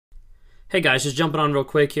Hey guys, just jumping on real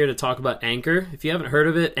quick here to talk about Anchor. If you haven't heard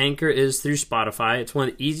of it, Anchor is through Spotify. It's one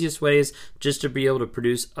of the easiest ways just to be able to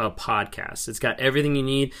produce a podcast. It's got everything you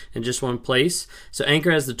need in just one place. So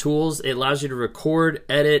Anchor has the tools. It allows you to record,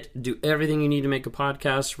 edit, do everything you need to make a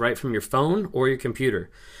podcast right from your phone or your computer.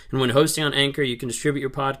 And when hosting on Anchor, you can distribute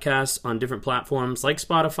your podcasts on different platforms like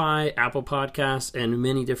Spotify, Apple Podcasts, and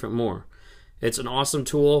many different more. It's an awesome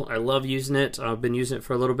tool. I love using it. I've been using it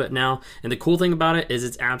for a little bit now. And the cool thing about it is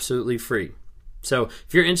it's absolutely free. So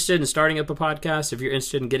if you're interested in starting up a podcast, if you're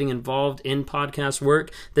interested in getting involved in podcast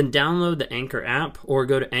work, then download the Anchor app or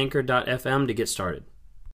go to anchor.fm to get started.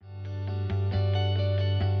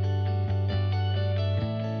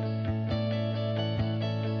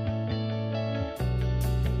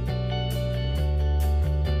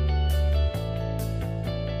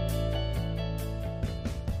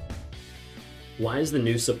 Why does the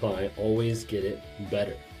new supply always get it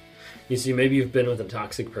better? You see, maybe you've been with a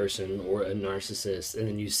toxic person or a narcissist, and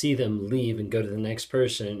then you see them leave and go to the next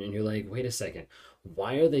person, and you're like, wait a second,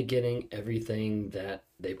 why are they getting everything that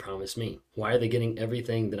they promised me? Why are they getting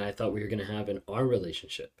everything that I thought we were going to have in our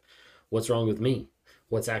relationship? What's wrong with me?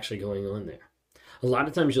 What's actually going on there? A lot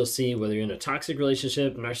of times you'll see, whether you're in a toxic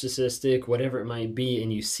relationship, narcissistic, whatever it might be,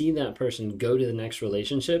 and you see that person go to the next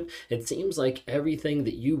relationship, it seems like everything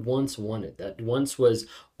that you once wanted, that once was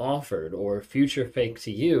offered or future fake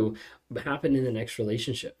to you, happened in the next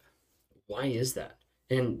relationship. Why is that?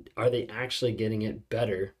 And are they actually getting it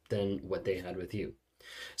better than what they had with you?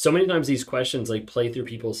 So many times these questions play through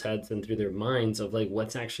people's heads and through their minds of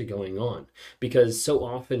what's actually going on, because so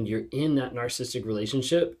often you're in that narcissistic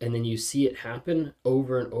relationship and then you see it happen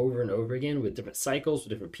over and over and over again with different cycles, with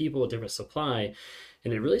different people, with different supply,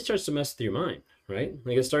 and it really starts to mess with your mind, right?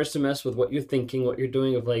 It starts to mess with what you're thinking, what you're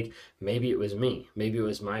doing of maybe it was me, maybe it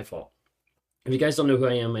was my fault. If you guys don't know who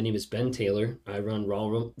I am, my name is Ben Taylor. I run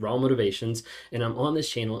Raw Motivations, and I'm on this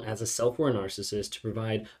channel as a self-aware narcissist to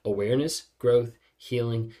provide awareness, growth,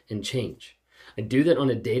 healing, and change. I do that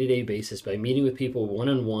on a day-to-day basis by meeting with people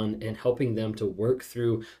one-on-one and helping them to work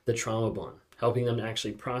through the trauma bond, helping them to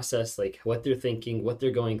actually process what they're thinking, what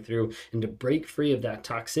they're going through, and to break free of that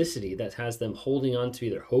toxicity that has them holding on to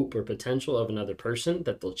either hope or potential of another person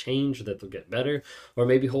that they'll change or that they'll get better, or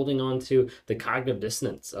maybe holding on to the cognitive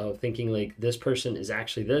dissonance of thinking this person is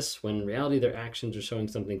actually this, when in reality their actions are showing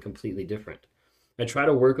something completely different. I try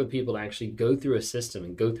to work with people to actually go through a system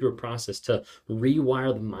and go through a process to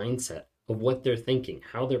rewire the mindset of what they're thinking,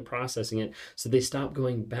 how they're processing it, so they stop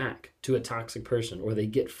going back to a toxic person or they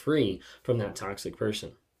get free from that toxic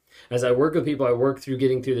person. As I work with people, I work through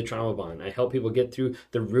getting through the trauma bond. I help people get through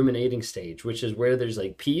the ruminating stage, which is where there's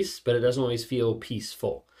peace, but it doesn't always feel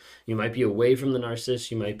peaceful. You might be away from the narcissist,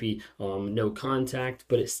 you might be no contact,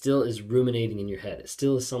 but it still is ruminating in your head. It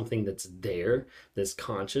still is something that's there, that's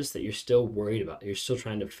conscious, that you're still worried about. You're still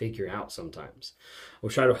trying to figure out sometimes. We'll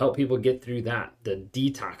try to help people get through that, the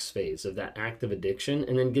detox phase of that active addiction,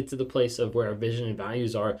 and then get to the place of where our vision and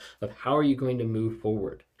values are of how are you going to move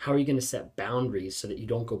forward? How are you going to set boundaries so that you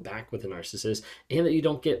don't go back with a narcissist and that you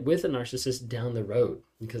don't get with a narcissist down the road?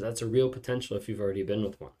 Because that's a real potential if you've already been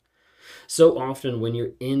with one. So often when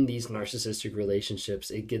you're in these narcissistic relationships,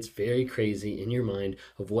 it gets very crazy in your mind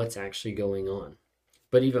of what's actually going on.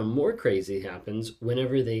 But even more crazy happens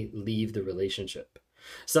whenever they leave the relationship.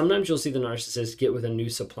 Sometimes you'll see the narcissist get with a new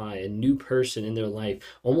supply, a new person in their life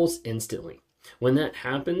almost instantly. When that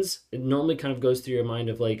happens, it normally kind of goes through your mind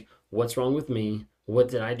of what's wrong with me? What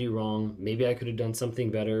did I do wrong? Maybe I could have done something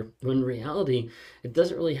better. When in reality, it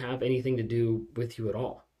doesn't really have anything to do with you at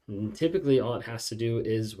all. And typically, all it has to do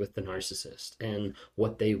is with the narcissist and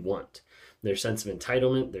what they want. Their sense of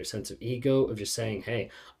entitlement, their sense of ego of just saying, hey,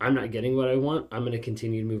 I'm not getting what I want. I'm going to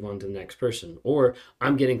continue to move on to the next person. Or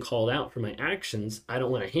I'm getting called out for my actions. I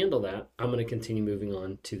don't want to handle that. I'm going to continue moving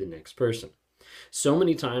on to the next person. So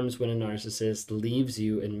many times when a narcissist leaves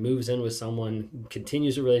you and moves in with someone,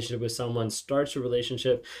 continues a relationship with someone, starts a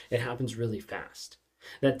relationship, it happens really fast.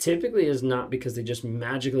 That typically is not because they just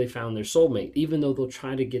magically found their soulmate, even though they'll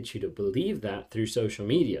try to get you to believe that through social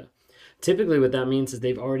media. Typically what that means is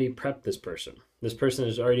they've already prepped this person. This person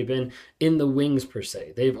has already been in the wings per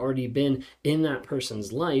se. They've already been in that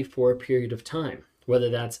person's life for a period of time. Whether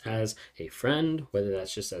that's as a friend, whether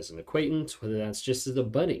that's just as an acquaintance, whether that's just as a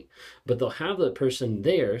buddy. But they'll have that person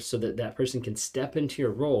there so that that person can step into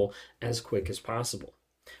your role as quick as possible.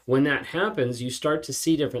 When that happens, you start to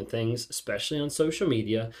see different things, especially on social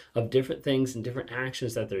media, of different things and different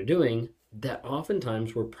actions that they're doing that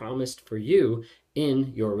oftentimes were promised for you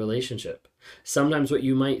in your relationship. Sometimes what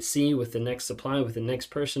you might see with the next supply, with the next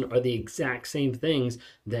person, are the exact same things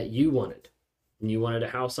that you wanted. You wanted a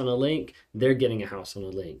house on a lake, they're getting a house on a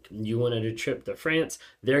lake. You wanted a trip to France,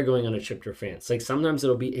 they're going on a trip to France. Like sometimes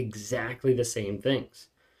it'll be exactly the same things.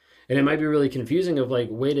 And it might be really confusing of like,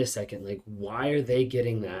 wait a second, like why are they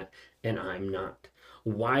getting that and I'm not?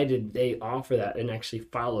 Why did they offer that and actually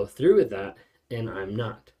follow through with that and I'm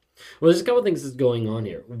not? Well, there's a couple things that's going on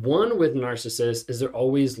here. One with narcissists is they're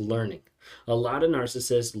always learning. A lot of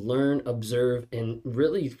narcissists learn, observe, and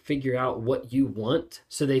really figure out what you want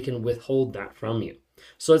so they can withhold that from you.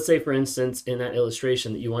 So let's say, for instance, in that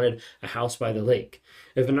illustration that you wanted a house by the lake.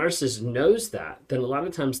 If a narcissist knows that, then a lot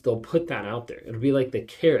of times they'll put that out there. It'll be like the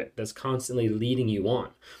carrot that's constantly leading you on,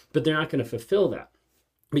 but they're not going to fulfill that.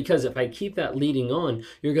 Because if I keep that leading on,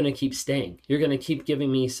 you're going to keep staying. You're going to keep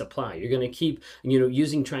giving me supply. You're going to keep,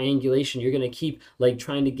 using triangulation. You're going to keep like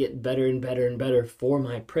trying to get better and better and better for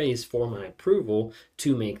my praise, for my approval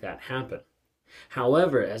to make that happen.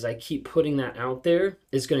 However, as I keep putting that out there,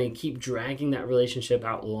 it's going to keep dragging that relationship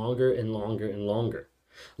out longer and longer and longer.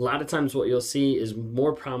 A lot of times what you'll see is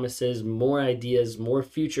more promises, more ideas, more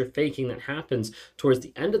future faking that happens towards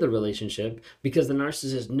the end of the relationship because the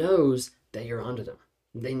narcissist knows that you're onto them.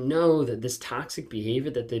 They know that this toxic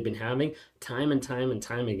behavior that they've been having time and time and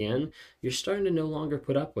time again, you're starting to no longer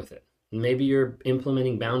put up with it. Maybe you're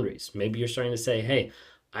implementing boundaries. Maybe you're starting to say, hey,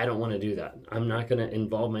 I don't want to do that. I'm not going to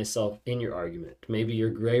involve myself in your argument. Maybe you're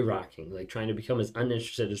gray rocking, like trying to become as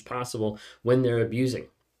uninterested as possible when they're abusing.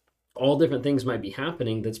 All different things might be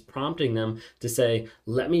happening that's prompting them to say,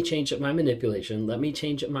 let me change up my manipulation. Let me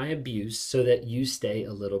change up my abuse so that you stay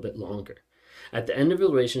a little bit longer. At the end of a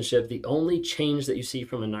relationship, the only change that you see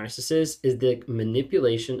from a narcissist is the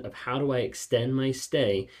manipulation of how do I extend my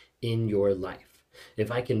stay in your life.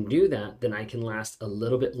 If I can do that, then I can last a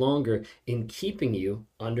little bit longer in keeping you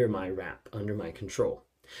under my wrap, under my control.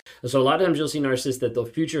 So a lot of times you'll see narcissists that they'll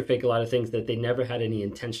future fake a lot of things that they never had any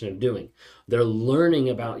intention of doing. They're learning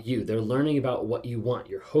about you. They're learning about what you want,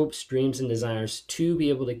 your hopes, dreams, and desires to be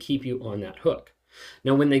able to keep you on that hook.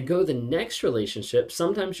 Now, when they go the next relationship,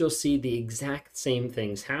 sometimes you'll see the exact same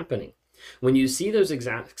things happening. When you see those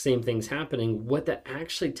exact same things happening, what that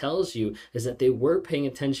actually tells you is that they were paying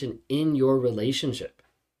attention in your relationship.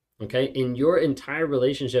 Okay, in your entire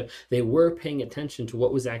relationship, they were paying attention to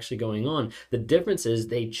what was actually going on. The difference is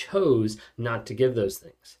they chose not to give those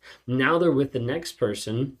things. Now they're with the next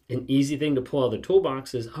person. An easy thing to pull out of the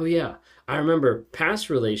toolbox is, oh yeah, I remember past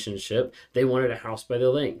relationship, they wanted a house by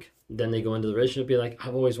the lake. Then they go into the relationship and be like,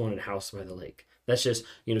 I've always wanted a house by the lake. That's just,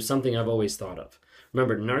 something I've always thought of.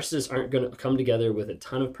 Remember, narcissists aren't going to come together with a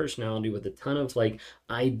ton of personality, with a ton of like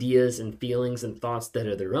ideas and feelings and thoughts that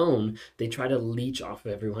are their own. They try to leech off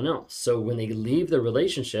of everyone else. So when they leave the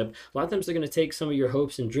relationship, a lot of times they're going to take some of your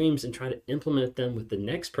hopes and dreams and try to implement them with the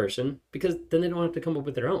next person because then they don't have to come up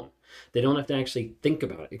with their own. They don't have to actually think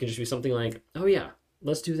about it. It can just be something like, oh yeah,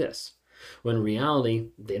 let's do this. When in reality,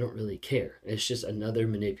 they don't really care. It's just another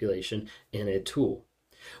manipulation and a tool.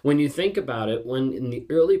 When you think about it, when in the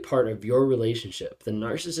early part of your relationship, the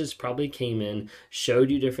narcissist probably came in,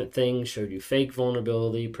 showed you different things, showed you fake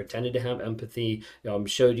vulnerability, pretended to have empathy,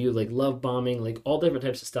 showed you like love bombing, like all different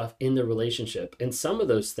types of stuff in the relationship. And some of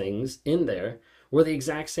those things in there were the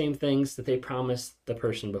exact same things that they promised the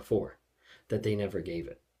person before, that they never gave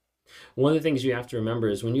it. One of the things you have to remember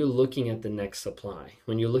is when you're looking at the next supply,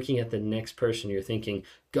 when you're looking at the next person, you're thinking,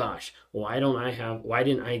 gosh, why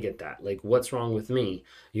didn't I get that? Like, what's wrong with me?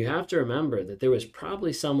 You have to remember that there was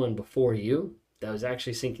probably someone before you that was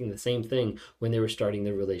actually thinking the same thing when they were starting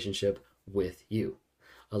the relationship with you.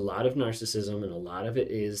 A lot of narcissism and a lot of it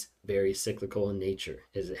is very cyclical in nature,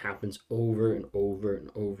 as it happens over and over and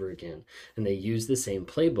over again. And they use the same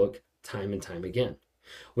playbook time and time again.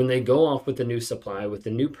 When they go off with the new supply, with the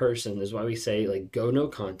new person, is why we say like go no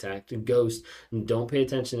contact, ghost, and don't pay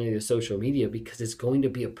attention to any of the social media because it's going to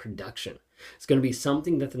be a production. It's going to be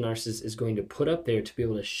something that the narcissist is going to put up there to be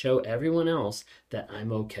able to show everyone else that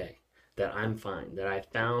I'm okay, that I'm fine, that I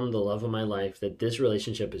found the love of my life, that this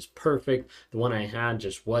relationship is perfect. The one I had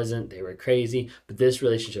just wasn't. They were crazy, but this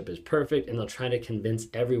relationship is perfect. And they'll try to convince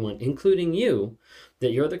everyone, including you,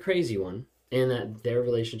 that you're the crazy one, and that their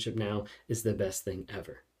relationship now is the best thing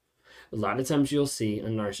ever. A lot of times you'll see a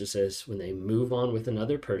narcissist, when they move on with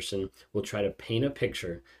another person, will try to paint a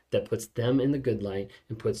picture that puts them in the good light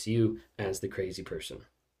and puts you as the crazy person.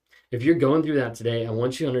 If you're going through that today, I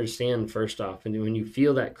want you to understand first off, and when you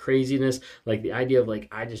feel that craziness, like the idea of like,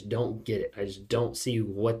 I just don't get it. I just don't see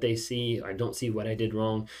what they see. I don't see what I did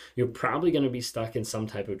wrong. You're probably going to be stuck in some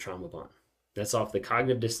type of trauma bond. That's off the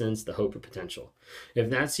cognitive dissonance, the hope of potential. If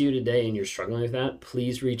that's you today and you're struggling with that,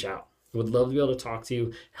 please reach out. Would love to be able to talk to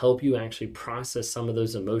you, help you actually process some of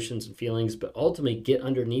those emotions and feelings, but ultimately get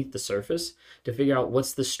underneath the surface to figure out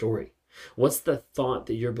what's the story. What's the thought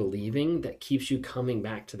that you're believing that keeps you coming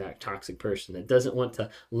back to that toxic person, that doesn't want to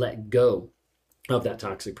let go of that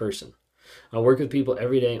toxic person? I work with people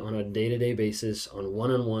every day on a day-to-day basis on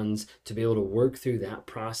one-on-ones to be able to work through that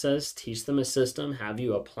process, teach them a system, have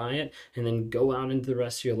you apply it, and then go out into the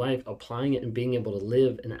rest of your life applying it and being able to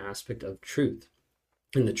live an aspect of truth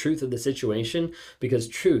and the truth of the situation, because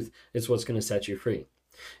truth is what's going to set you free.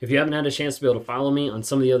 If you haven't had a chance to be able to follow me on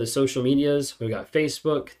some of the other social medias, we've got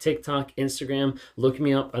Facebook, TikTok, Instagram. Look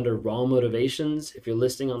me up under Raw Motivations. If you're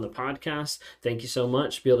listening on the podcast, thank you so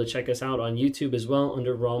much. Be able to check us out on YouTube as well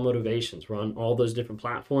under Raw Motivations. We're on all those different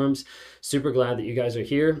platforms. Super glad that you guys are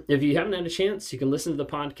here. If you haven't had a chance, you can listen to the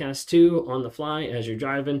podcast too on the fly as you're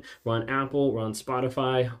driving. We're on Apple, we're on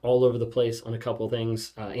Spotify, all over the place on a couple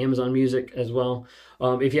things. Amazon Music as well.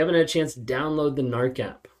 If you haven't had a chance, download the NARC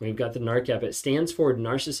app. We've got the NARC app. It stands for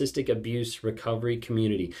Narcissistic Abuse Recovery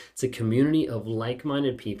Community. It's a community of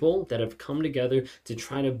like-minded people that have come together to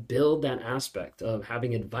try to build that aspect of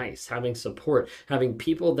having advice, having support, having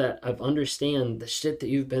people that understand the shit that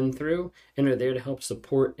you've been through and are there to help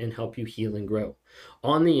support and help you heal and grow.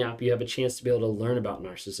 On the app, you have a chance to be able to learn about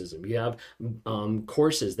narcissism. You have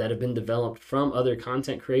courses that have been developed from other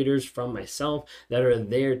content creators, from myself, that are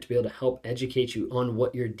there to be able to help educate you on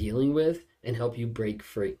what you're dealing with and help you break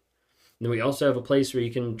free. And then we also have a place where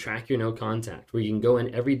you can track your no contact, where you can go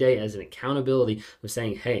in every day as an accountability of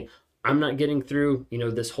saying, hey, I'm not getting through,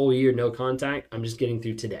 this whole year no contact. I'm just getting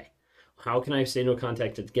through today. How can I say no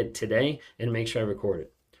contact to get today and make sure I record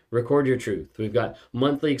it? Record your truth. We've got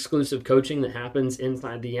monthly exclusive coaching that happens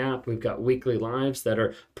inside the app. We've got weekly lives that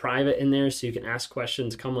are private in there, so you can ask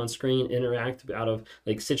questions, come on screen, interact out of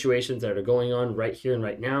situations that are going on right here and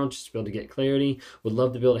right now, just to be able to get clarity. Would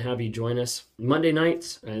love to be able to have you join us Monday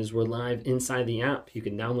nights as we're live inside the app. You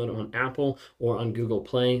can download it on Apple or on Google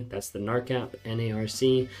Play. That's the NARC app,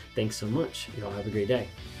 NARC. Thanks so much. You all have a great day.